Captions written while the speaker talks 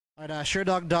All right,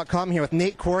 SureDog.com here with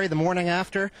Nate Quarry the morning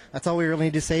after. That's all we really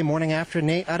need to say, morning after.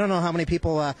 Nate, I don't know how many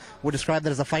people would describe that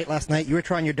as a fight last night. You were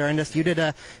trying your darndest. You did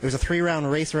it was a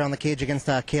 3-round race around the cage against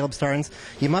Caleb Starnes.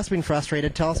 You must have been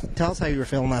frustrated. Tell us how you were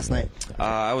feeling last night.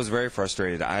 I was very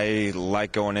frustrated. I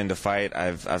like going into fight.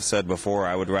 I've said before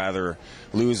I would rather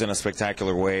lose in a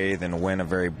spectacular way than win a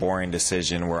very boring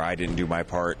decision where I didn't do my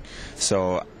part.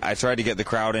 So I tried to get the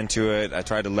crowd into it. I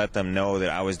tried to let them know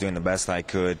that I was doing the best I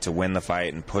could to win the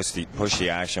fight and push the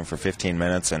action for 15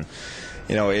 minutes. And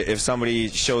you know, if somebody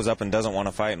shows up and doesn't want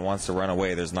to fight and wants to run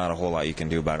away, there's not a whole lot you can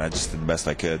do about it. I just did the best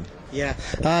I could. Yeah.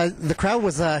 The crowd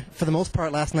was, for the most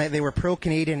part last night, they were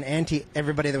pro-Canadian,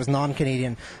 anti-everybody that was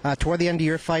non-Canadian. Toward the end of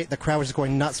your fight, the crowd was just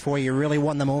going nuts for you. You really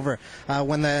won them over.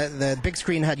 When the big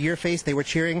screen had your face, they were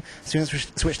cheering. As soon as we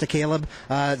switched to Caleb,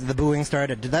 the booing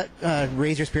started. Did that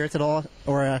raise your spirits at all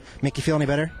or make you feel any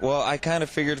better? Well, I kind of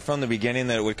figured from the beginning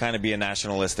that it would kind of be a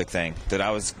nationalistic thing, that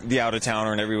I was the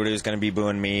out-of-towner and everybody was going to be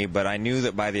booing me, but I knew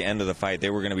that by the end of the fight, they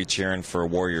were going to be cheering for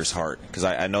Warrior's heart, because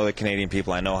I know the Canadian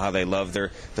people. I know how they love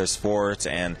their sports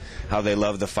and how they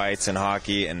love the fights in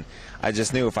hockey, and I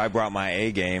just knew if I brought my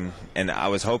A game, and I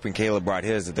was hoping Caleb brought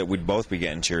his, that we'd both be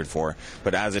getting cheered for.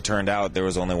 But as it turned out, there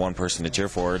was only one person to cheer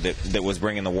for that was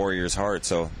bringing the Warriors' heart,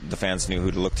 so the fans knew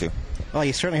who to look to. Well,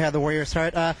 you certainly had the Warriors'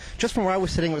 heart. Just from where I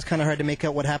was sitting, it was kind of hard to make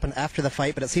out what happened after the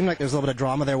fight, but it seemed like there was a little bit of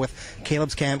drama there with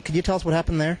Caleb's camp. Could you tell us what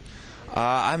happened there?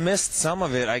 I missed some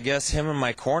of it. I guess him and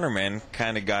my cornerman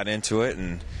kind of got into it,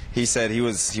 and he said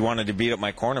he wanted to beat up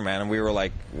my cornerman, and we were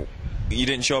like, you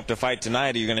didn't show up to fight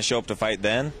tonight, are you going to show up to fight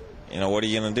then? You know, what are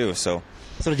you going to do? So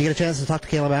did you get a chance to talk to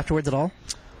Caleb afterwards at all?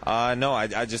 No,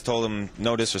 I just told him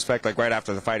no disrespect. Like right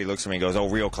after the fight, he looks at me and goes, "Oh,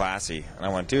 real classy." And I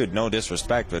went, "Dude, no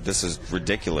disrespect, but this is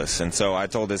ridiculous." And so I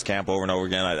told his camp over and over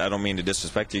again, I don't mean to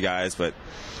disrespect you guys, but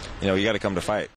you know, you got to come to fight.